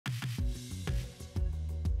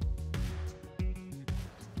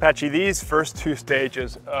Patchy, these first two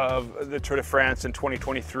stages of the Tour de France in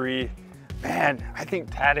 2023, man, I think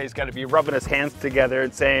Tadej's got to be rubbing his hands together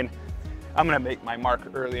and saying, I'm going to make my mark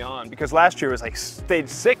early on. Because last year was like stage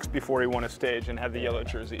 6 before he won a stage and had the yellow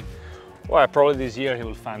jersey. Well, probably this year he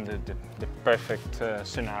will find the perfect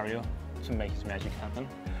scenario to make his magic happen.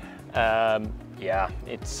 Yeah,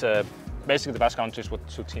 it's basically the Basque Country is what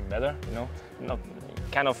suits him better, you know, not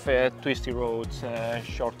kind of twisty roads,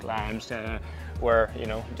 short climbs, where, you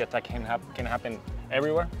know, jet lag can happen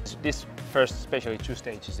everywhere. This first, especially 2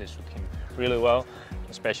 stages, they suit him really well,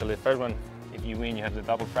 especially the first one. If you win, you have the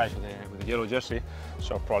double prize with the yellow jersey,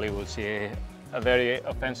 so probably we'll see a very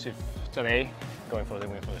offensive Tadej going for the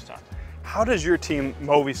win for the start. How does your team,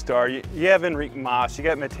 Movistar, you have Enric Mas, you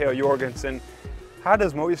got Matteo Jorgensen, how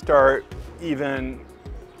does Movistar even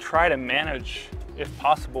try to manage, if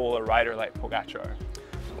possible, a rider like Pogacar?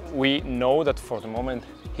 We know that for the moment,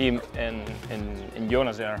 him and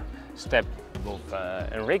Jonas are step above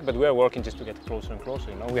Enric, but we are working just to get closer and closer.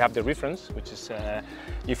 You know, we have the reference, which is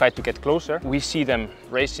you fight to get closer. We see them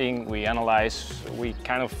racing, we analyze, we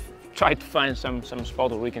kind of try to find some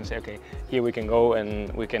spot where we can say, okay, here we can go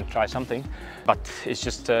and we can try something. But it's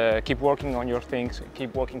just keep working on your things,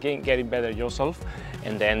 keep working, getting better yourself,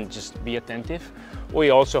 and then just be attentive. We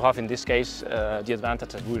also have, in this case, the advantage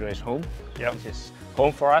that we race home, which is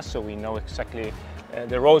home for us, so we know exactly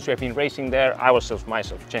the roads. We have been racing there,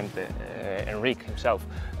 myself, Gente, Enric himself.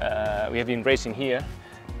 We have been racing here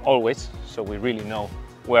always, so we really know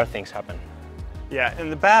where things happen. Yeah, and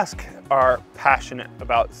the Basque are passionate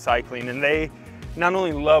about cycling, and they not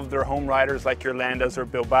only love their home riders like Irlanda's or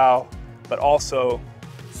Bilbao, but also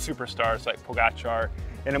superstars like Pogacar.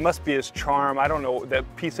 And it must be his charm, I don't know, that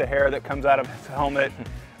piece of hair that comes out of his helmet.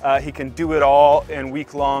 He can do it all in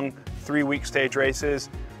week-long, 3-week stage races,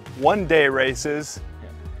 1-day races.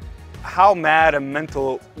 How mad and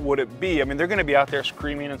mental would it be? I mean, they're going to be out there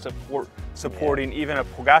screaming and supporting even a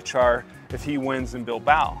Pogacar if he wins in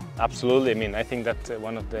Bilbao. Absolutely. I mean, I think that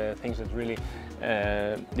one of the things that really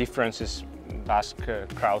differences Basque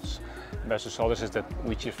crowds versus others is that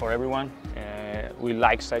we cheer for everyone. We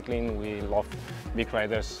like cycling, we love big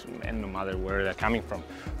riders, and no matter where they're coming from.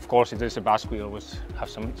 Of course, if there's a Basque, we always have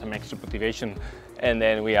some extra motivation, and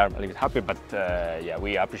then we are a little bit happy. But yeah,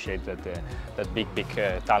 we appreciate that that big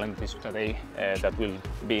talent is today that will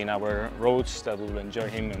be in our roads, that we will enjoy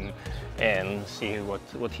him and see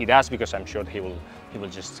what he does, because I'm sure he will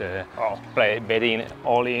just play betting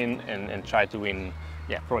all in and try to win.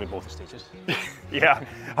 Yeah, probably both stages. Yeah,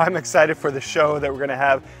 I'm excited for the show that we're going to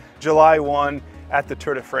have July 1 at the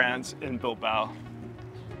Tour de France in Bilbao.